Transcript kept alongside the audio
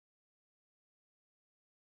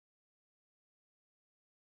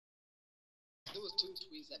was two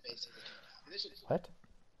tweets that basically came out.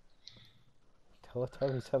 What?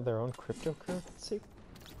 Teletubbies have their own cryptocurrency?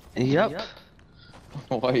 Yep.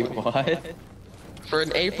 Wait, what? For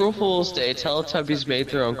an April Fool's Day, Teletubbies made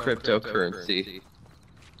their own cryptocurrency.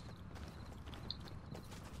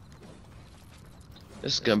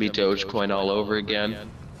 This is gonna be Dogecoin all over again.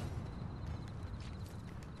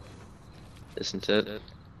 Isn't it?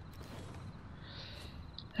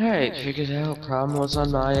 Alright, figured it out. Problem was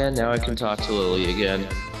on my end, now I can talk to Lily again.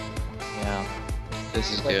 Yeah.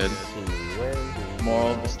 This is good. Moral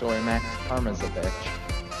of the story, Max Karma's a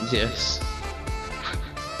bitch. Yes.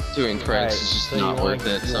 Doing pranks is just so not you worth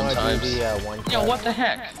wanna- it you wanna do sometimes. the, one Yo, cut? what the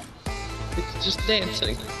heck? It's just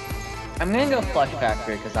dancing. I'm gonna go Flush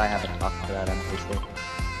Factory because I haven't talked to that NPC.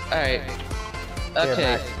 Alright. Here,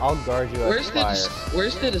 Okay. Max, I'll guard you at Where's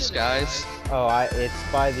the disguise? Oh, it's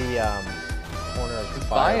by the corner of the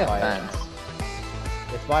By fire. a fence.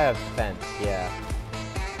 It's by a fence, yeah.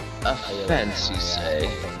 A fence, you say?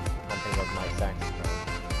 Something with my saxophone.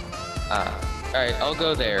 Alright, I'll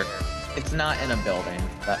go there. It's not in a building.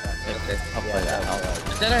 Hopefully that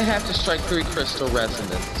helps. Then I have to strike 3 crystal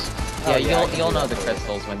resonance. Yeah, Oh, yeah, I can you'll do know that the for you.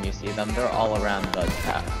 crystals when you see them. They're all around the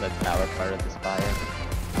tower part of the spire.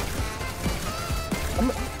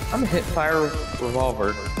 I'm a hit fire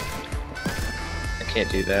revolver. I can't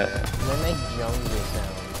do that. They make jungle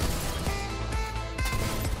sounds.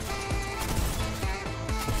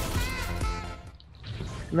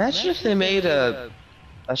 Imagine if they made a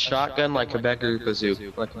shotgun like a beggar's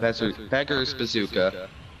bazooka.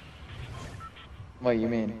 What you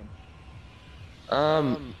mean?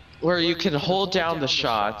 Where you can hold down the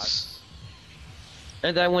shots,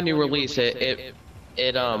 and then when you release it,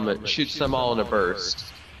 it shoots them all in a burst.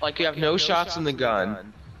 Like you have no shots in the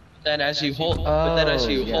gun. Then as you hold, but then as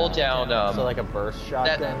you hold down, So like a burst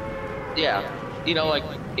shotgun? yeah, you know, like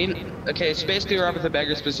okay, so basically we're up with the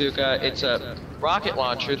beggar's bazooka. It's a rocket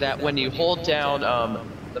launcher that when you hold down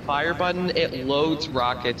the fire button, it loads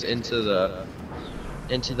rockets into the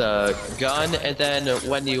gun, and then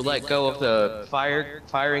when you let go of the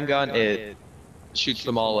firing gun, it shoots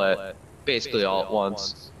them all at basically all at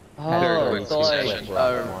once. Very quick so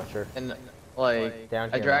succession. Like Down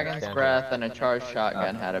a here, dragon's down breath here. and a charged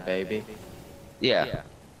shotgun had a baby. Yeah,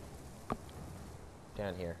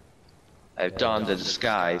 Down here. I've donned the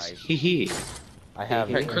disguise. Hee hee. I have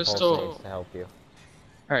Hey, impulse Crystal. nades to help you.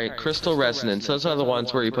 Alright, crystal resonance. Those are the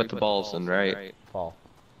ones where you put the balls in, right? Fall.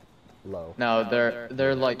 Low. No,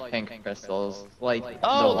 they're like pink crystals. Like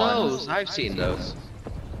Oh, the ones. those! I've seen those.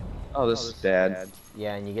 Oh, this is bad.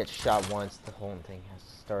 Yeah, and you get shot once, the whole thing has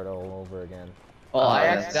to start all over again. Well, I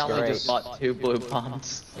that's accidentally great. just bought 2 blue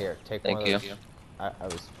bombs. Here, take Thank one you. of those. I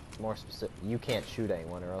was more specific. You can't shoot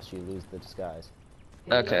anyone or else you lose the disguise.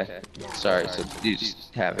 Okay. Sorry, so you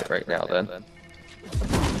just have it right now then.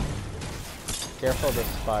 Careful of the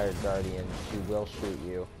Spire Guardian, she will shoot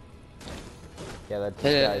you. Yeah, that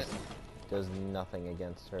Hit it. disguise does nothing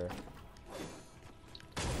against her.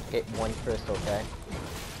 Hit 1 crystal, okay?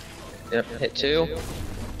 Yep, hit 2.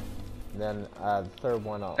 Then, the third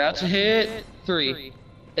one I'll... About to hit 3.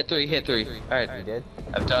 Hit 3, hit 3. You Alright, did?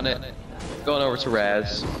 I've done it. Going over to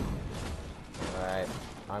Raz. Alright,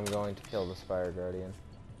 I'm going to kill the Spire Guardian.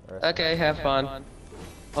 Okay, have fun.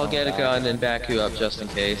 I'll get a gun and back you up just in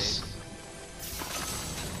case.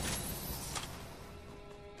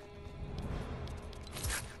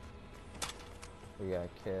 We got a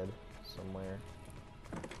kid somewhere.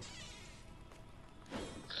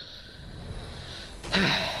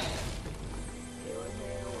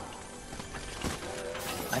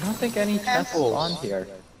 I don't think any chests on here.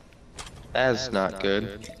 That's not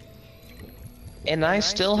good. And I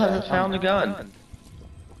still haven't found a gun.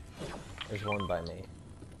 There's one by me.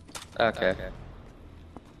 Okay.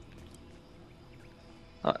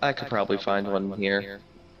 I could probably find one here.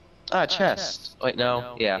 Ah, chest. Wait,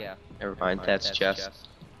 no. Yeah. Never mind. That's chest.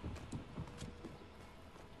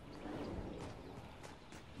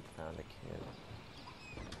 Found a kid.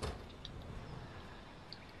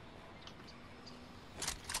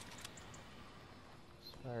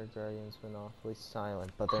 Spire Guardian's been awfully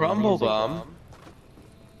silent, but their Crumble music... bomb.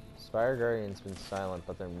 Spire Guardian's been silent,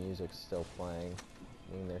 but their music's still playing.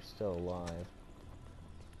 Meaning they're still alive.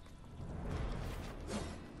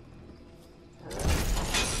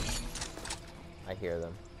 I hear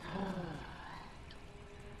them. They're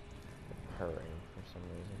purring for some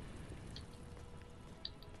reason.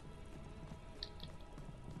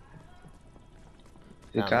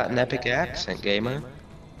 You got an epic accent, gamer.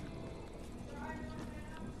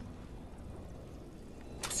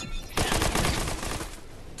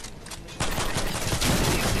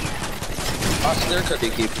 Oh, so there could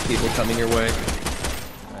be people coming your way.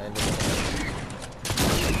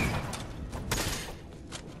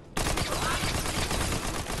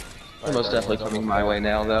 They're most definitely coming my way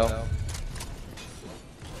now, though.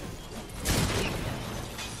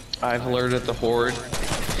 I've alerted the horde.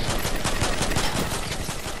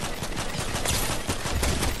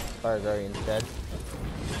 Fire Guardian's dead.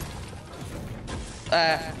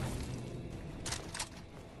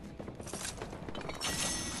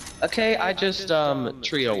 Okay, I just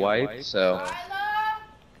trio wipe, so.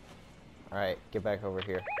 Alright, get back over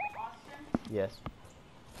here. Yes.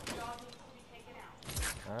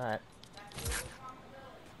 Alright.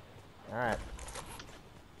 Alright.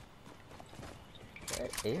 Where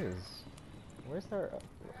is? Where's their...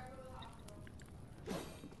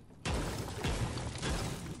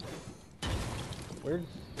 where did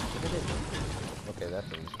it... Okay,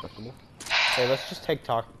 that's indestructible. Hey, let's just take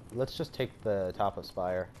the top of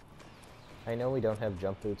Spire. I know we don't have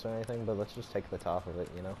jump boots or anything, but let's just take the top of it,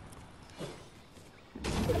 you know?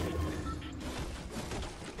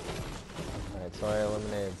 Alright, so I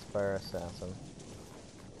eliminated Spire Assassin.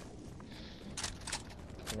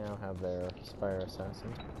 We now have their Spire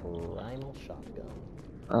Assassin's Primal Shotgun.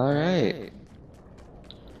 Alright.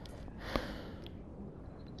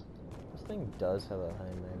 This thing does have a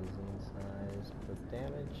high magazine size, but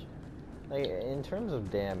damage... like, in terms of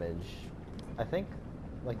damage, I think,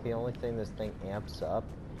 like, the only thing this thing amps up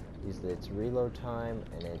is its reload time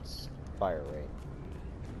and its fire rate.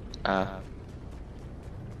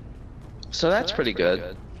 So that's pretty good.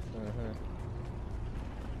 Mm-hmm.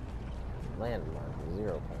 Landmark,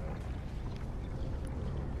 0 point.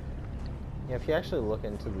 Yeah, if you actually look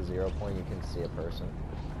into the 0 point, you can see a person.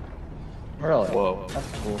 Really? Whoa. That's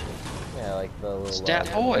cool. Yeah, like the little...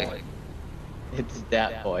 Stat boy! It's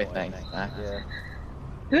that boy, thanks, Max. Yeah.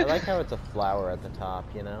 I like how it's a flower at the top,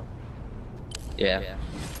 you know? Yeah.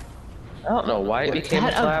 I don't know why it became a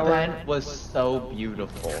That flower. event was so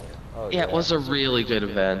beautiful. Oh, Yeah, it was a really good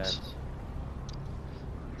event.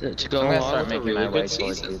 To go I'm gonna along start with a making my really way good towards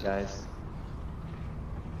you season. guys.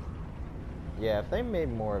 Yeah, if they made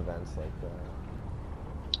more events like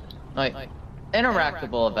that. Like,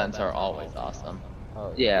 interactable events are always awesome.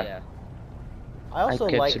 Oh, Yeah. I also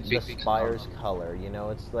get like to the be- Spire's color, you know,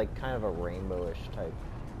 it's like kind of a rainbowish type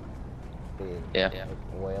thing. Yeah. Like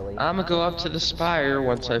oily. I'm gonna go up to the spire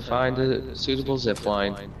once I find a suitable zip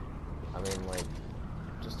line. I mean, like,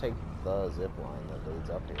 just take the zip line that leads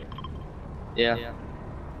up here. Yeah.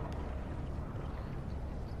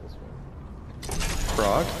 This one.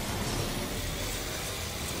 Frog?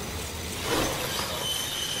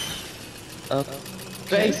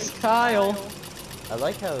 Face Kyle! I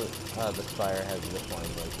like how the Spire has zip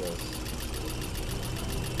lines like this.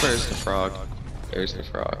 Where's the frog? There's the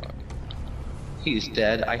frog. He's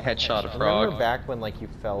dead. I headshot a Remember frog. back when, like, you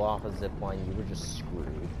fell off a zip line, you were just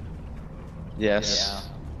screwed. Yes.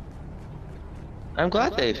 I'm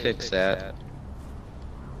glad they fixed that.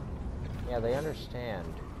 Yeah, they understand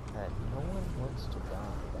that no one wants to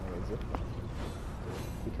die by a zip line.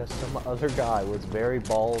 Because some other guy was very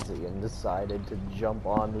ballsy and decided to jump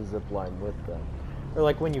on the zip line with them. Or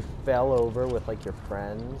like when you fell over with like your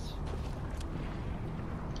friends.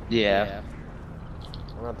 Yeah.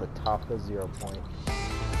 I'm at the top of 0 point.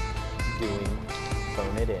 Doing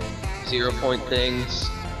phone it in. 0 point things.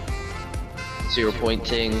 0 point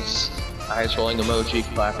things. Eyes rolling emoji,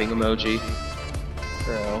 clapping emoji.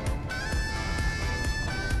 True.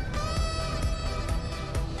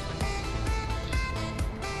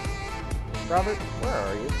 Robert, where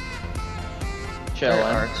are you?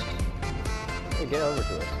 Chillin'. Hey, get over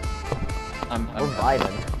to us. We're I'm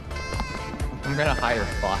vibing. gonna hire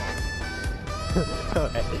Fuck.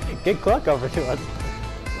 Get Cluck over to us.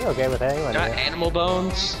 You're okay with anyone Got here. animal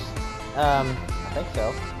bones? I think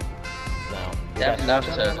so. No. You Yep, got enough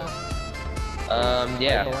shotgun to- ammo?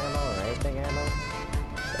 Yeah. Rifle ammo or anything ammo?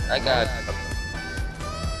 I got...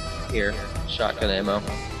 Here, shotgun ammo.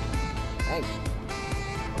 Thanks.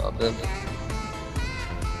 Love them.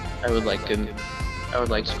 I would like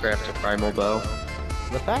to craft a primal bow.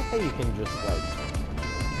 The fact that you can just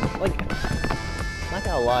like, not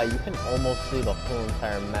gonna lie, you can almost see the whole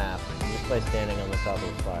entire map just by standing on the top of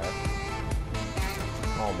the spire.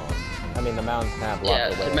 Almost. I mean, the mountains have lots Yeah,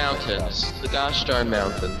 of the ways mountains. The gosh darn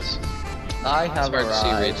mountains. I It's have hard to see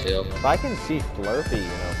arrived. retail. If I can see Flurpy, you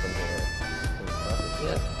know, from here, it's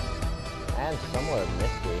impressive. Yeah. And somewhat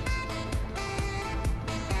misty.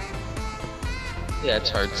 Yeah,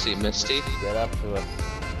 it's hard to see Misty. Get up to us.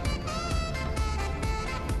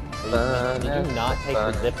 Did you not take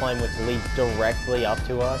the zipline which leads directly up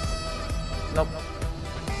to us? Nope.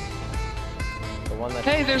 The one that.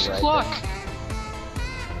 Hey, there's right Cluck!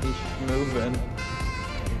 He's moving.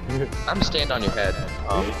 I'm stand on your head.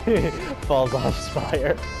 Falls off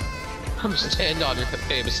spire. I'm standing on your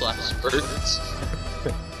famous last words.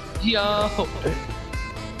 Yo!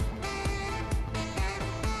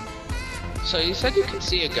 So you said you can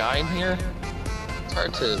see a guy in here? It's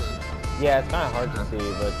hard to... Yeah, it's kind of hard to see,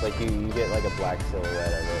 but it's like you get like a black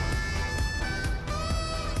silhouette of it.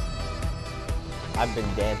 I've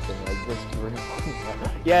been dancing like this for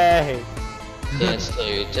Yay! Dance till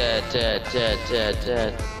you're dead, dead, dead, dead,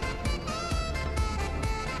 dead.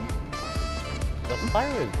 The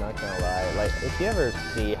Spire is not gonna lie, like, if you ever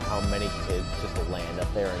see how many kids just land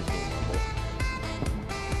up there and team level.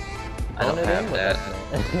 I don't have that.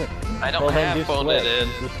 I don't have phone it in.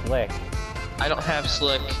 Do Slick. I don't have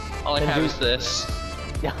Slick. All I have is this.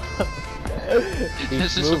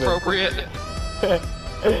 Is this appropriate?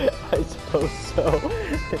 I suppose so.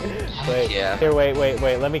 Wait, yeah. Here, wait,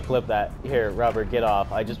 let me clip that. Here, Robert, get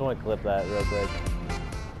off. I just want to clip that real quick.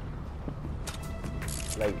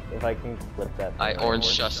 Like, if I can clip that. I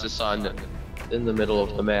orange justice on in the middle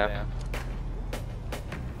of the map.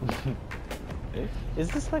 Is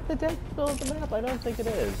this like the dead middle of the map? I don't think it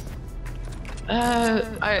is.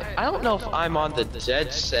 I don't know if I'm on the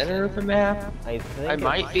dead center of the map. I think I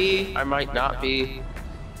might be. I might not be.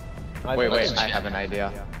 Wait, I have an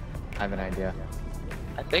idea.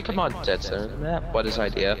 I think I'm on dead center of the map. What is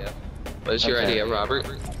idea? What is your idea, Robert?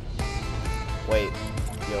 Wait.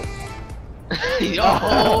 Yo.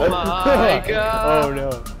 Oh my god! Oh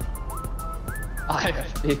no.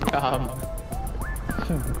 I've become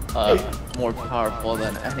more powerful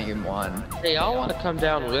than anyone. Hey, y'all want to come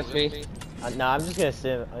down with me? Nah, I'm just gonna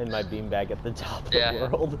sit in my beanbag at the top of the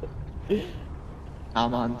world.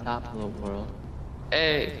 I'm on top of the world.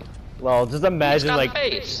 Hey. Well, just imagine like,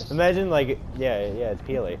 face. imagine like, yeah, it's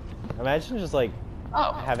Peely. Imagine just like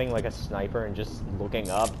having like a sniper and just looking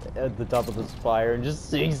up at the top of the spire and just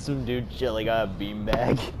seeing some dude chilling on a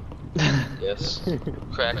beanbag. Yes.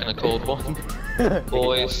 Cracking a cold one.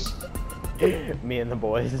 Boys. Me and the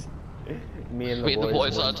boys. Me and the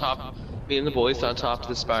boys on top. Me and the boys on top of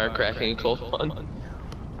the spire cracking a cold one.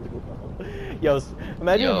 Yo,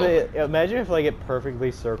 imagine if like it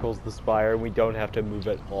perfectly circles the spire and we don't have to move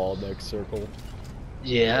at all next circle.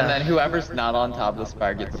 Yeah. And then whoever's not on top of the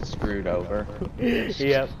spire gets screwed over.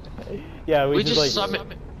 Yep. Yeah, we just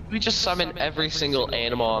summon every single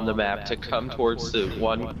animal on the map to come towards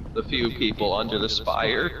the few people under the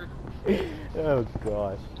spire. Oh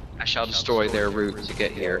gosh. I shall destroy their route to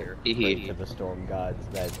get here. Pray to the storm gods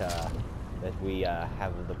that we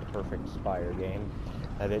have the perfect spire game.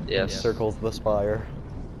 That it encircles the spire.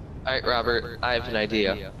 Alright, Robert, I have an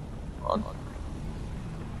idea. On.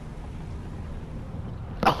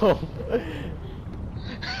 Oh.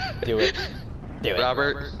 Do it. Do it.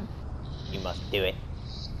 Robert. You must do it.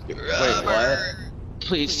 Wait, what?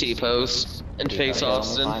 Please T-pose and face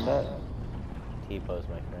Austin. T-pose,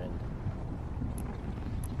 my friend.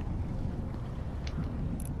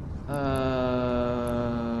 Okay,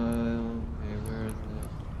 where is it?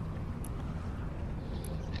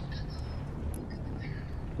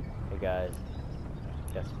 Hey guys,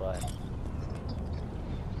 guess what?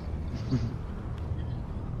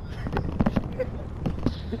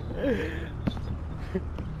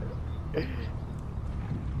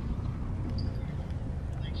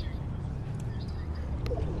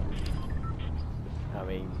 I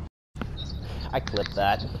mean, I clipped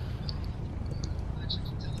that.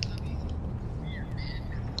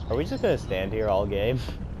 Are we just gonna stand here all game?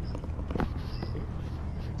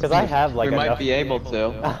 Because I have like we enough... might be able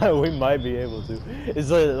to. We might be able to. It's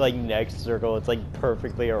like next circle. It's like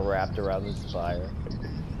perfectly wrapped around the spire.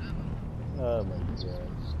 Oh my god.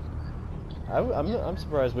 I'm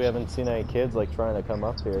surprised we haven't seen any kids like trying to come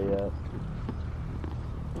up here yet.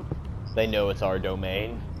 They know it's our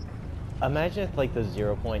domain. Imagine if like the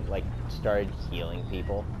 0 point like started healing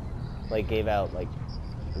people, like gave out like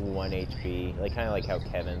 1 HP, like kind of like how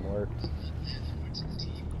Kevin worked.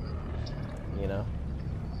 You know?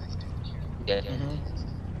 Yeah.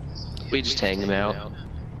 We just hang them out.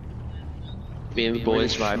 Me and the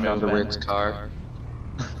boys ride down the Rick's car.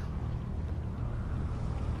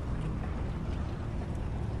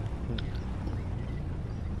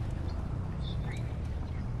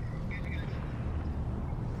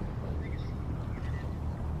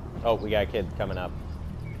 Oh, we got a kid coming up.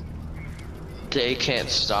 They can't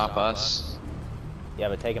stop us. Yeah,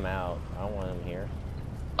 but take him out. I don't want him here.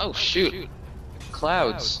 Oh shoot!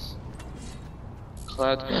 Clouds.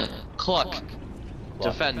 Cluck.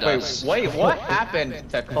 Defend us. Wait, what happened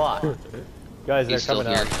to Cluck? Guys, they're He's still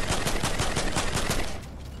coming here. up.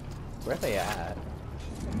 Where are they at?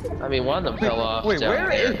 I mean, one of them fell off. Wait, down where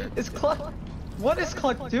there. is Cluck? What is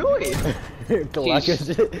Cluck doing? Cluck is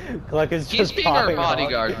just He's being our popping off.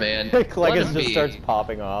 bodyguard, man. Cluck Let just him be. starts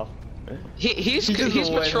popping off. He's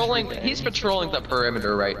just patrolling. wins the He's game. patrolling the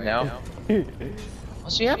perimeter right now. Do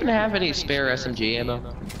you happen to have any spare SMG ammo or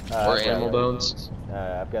I've got, animal bones?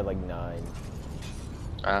 I've got like 9.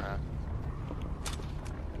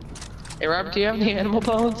 Hey Robert, do you have any animal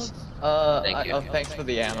bones? Thank you. Oh, thanks for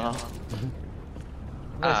the ammo.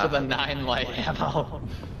 Thanks for the 9 light ammo.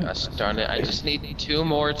 Gosh darn it! I just need 2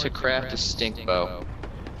 more to craft a stink bow.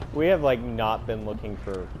 We have like not been looking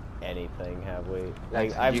for anything, have we? Like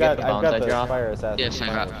Did I've you got get the bones the I dropped? fire assassin. Yes,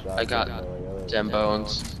 I got dem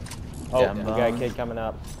bones. Oh, Dem we got a bones. kid coming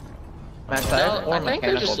up. Max, I have No, I 4 think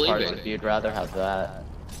they're mechanical just parts leaving. if you'd rather have that.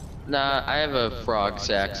 Nah, I have a frog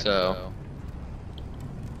sack, so.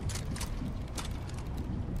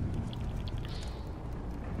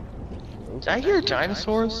 Did I hear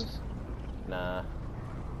dinosaurs? Nah.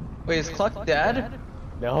 Wait, is Cluck dead?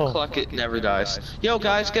 No. Cluck it never dies. Yo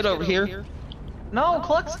guys, get over here. No,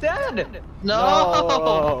 Cluck's dead!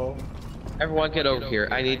 No! Everyone get over here.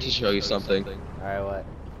 I need to show you something. Alright, what?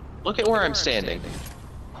 Look at where I'm standing.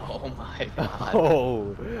 Oh my god.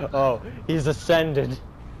 Oh, he's ascended.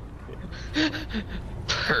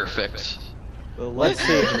 Perfect. Let's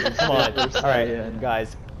see. Come on. Alright,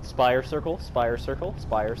 guys. Spire circle, spire circle,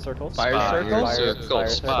 spire circle, Spire circle?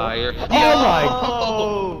 Spire.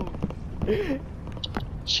 Oh my!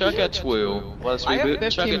 Chug a twoo. Let's I have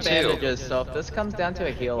reboot. Chug 15 a two. bandages, so if this comes down to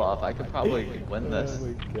a heal off, I could probably win this. Oh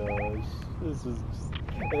my gosh. This is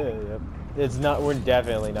it's not, we're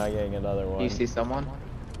definitely not getting another one. Do you see someone?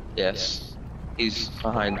 Yes. He's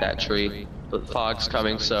behind that tree. The fog's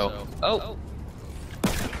coming, so. Oh!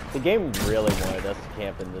 The game really wanted us to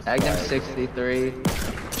camp in this Magnum fire. 63.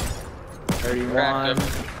 31. Cracked him.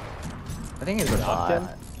 I think he's a Knocked him?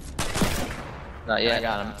 bot. Not I yet.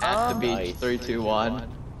 got him at the beach. Nice. 3, 2, 1.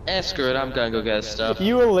 Screw it, I'm gonna go get his stuff.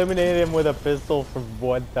 You eliminated him with a pistol from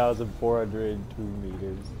 1,402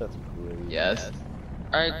 meters. That's great. Yes.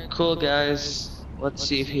 Alright, cool guys. Let's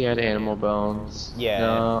see if he had animal bones. Yeah.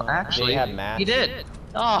 No, actually, He had mats. he did.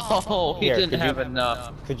 Oh, he Here, didn't could you- have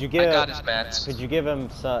enough. Could you I give? got his mats. Could you give him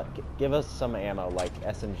give us some ammo, like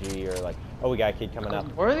SMG or like? Oh, we got a kid coming up.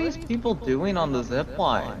 What are these people doing on the zip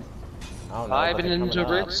line? I don't know. I've but been they're into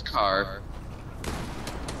coming up. Rick's car.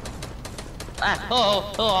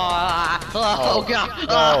 Oh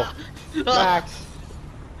god. No, Max.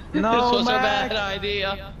 No, This was a Max. bad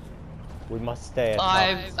idea. We must stay at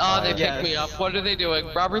Oh, they top. picked me up. What are they doing?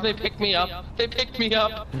 Robert, they picked me up. They picked me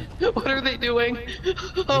up. What are they doing?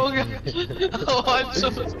 Oh god. Oh, I'm so.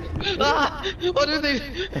 What are they?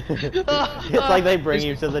 It's like they bring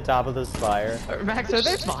you to the top of the spire. Max, are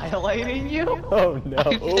they violating you? Oh no.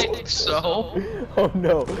 I think so. Oh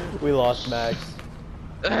no, we lost Max.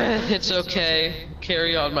 It's okay.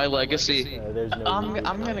 Carry on my legacy. There's no. I'm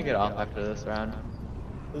reason. gonna get off after this round.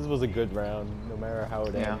 This was a good round, no matter how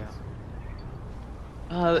it Yeah. ends.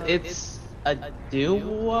 It's a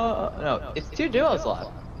duo. No, it's 2 duos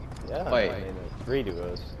left. Yeah. Wait. I mean, 3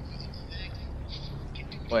 duos.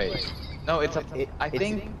 Wait. No, it's a. I It's-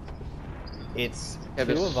 think. It's Yeah,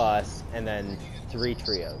 2 there's- of us and then 2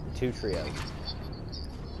 trios.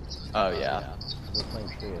 Oh yeah. We're playing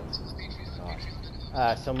trios.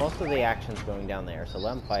 Gosh. So most of the action's going down there, so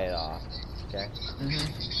let them fight it off. Okay?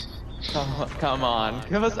 Come on,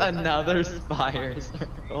 give us another spire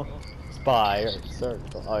circle. Spire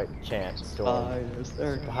circle. Alright, chant. Storm. Spire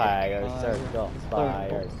circle. Spire circle.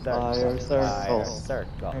 Spire circle. Spire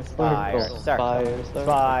circle. Spire Spire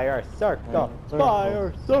circle. circle. Spire circle.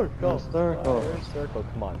 Spire circle. Circle. Spire circle.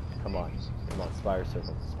 Come on. Come on. Come on. Spire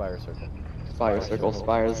circle. Spire circle. Spire circle.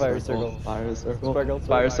 Spire Spire circle. circle. Spire circle. Circle.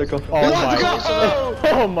 Spire circle. Oh Let's my!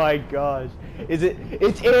 Oh my gosh! Is it?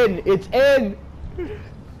 It's in! It's in!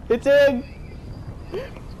 It's in!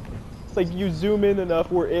 It's like you zoom in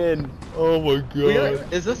enough, we're in. Oh my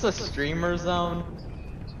god! Is this a streamer zone?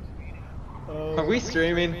 Are we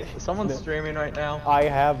streaming? Someone's streaming right now. I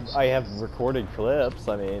have recorded clips.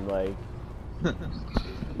 I mean, like,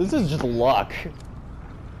 this is just luck.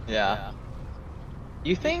 Yeah. Do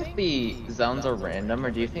you think the zones are random, or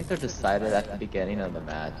do you think they're decided at the beginning of the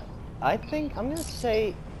match? I think I'm gonna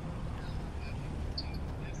say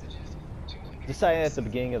decided at the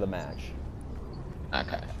beginning of the match.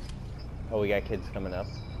 Okay. Oh, we got kids coming up.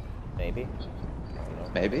 Maybe. I don't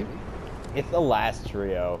know. Maybe. It's the last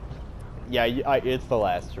trio. Yeah, it's the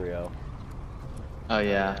last trio. Oh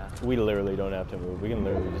yeah. We literally don't have to move. We can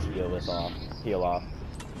literally just heal this off. Heal off.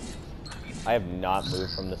 I have not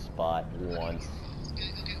moved from the spot once.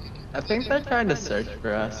 I think they're trying to search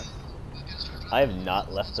for us. I have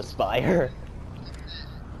not left the spire.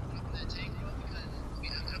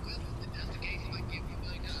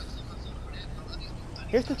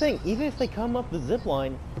 Here's the thing, even if they come up the zip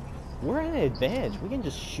line, we're at an advantage. We can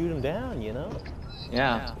just shoot them down, you know?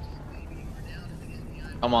 Yeah.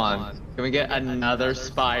 Come on. Can we get another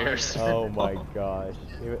Spire? Oh my gosh.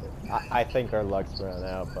 I think our luck's run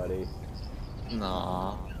out, buddy.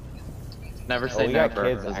 Nah. Never Oh, say we never. got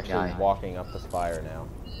kids this actually guy. walking up the spire now.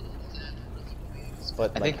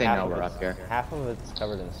 But I like, think they half know of we're it's- up here. Half of it's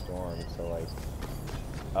covered in storm, so like...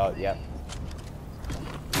 Oh, yep.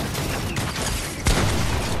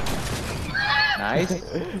 Nice.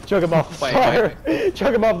 Chug him off the Wait, spire!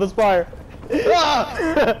 Chug him off the spire!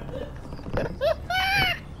 Ah!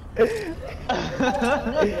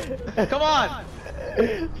 Come on!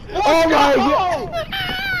 Oh my god!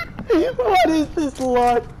 What is this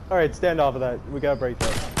luck? Alright, stand off of that. We gotta break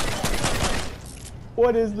that.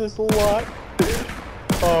 What is this luck?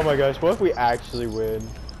 Oh my gosh, what if we actually win?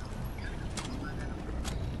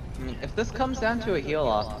 I mean, if this comes down to a heal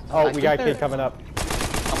off. Oh, I we got a think kid they're- coming up.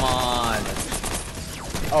 Come on.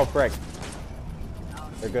 Oh, frick.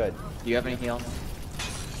 They're good. Do you have any heal?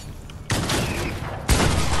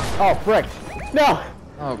 Oh, frick. No!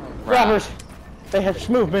 Oh, crap. Robbers! They have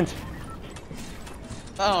movement.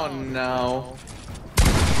 Oh, no.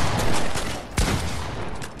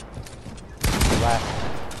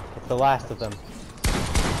 It's the last of them.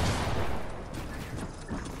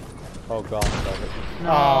 Oh god.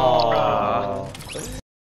 No. Oh.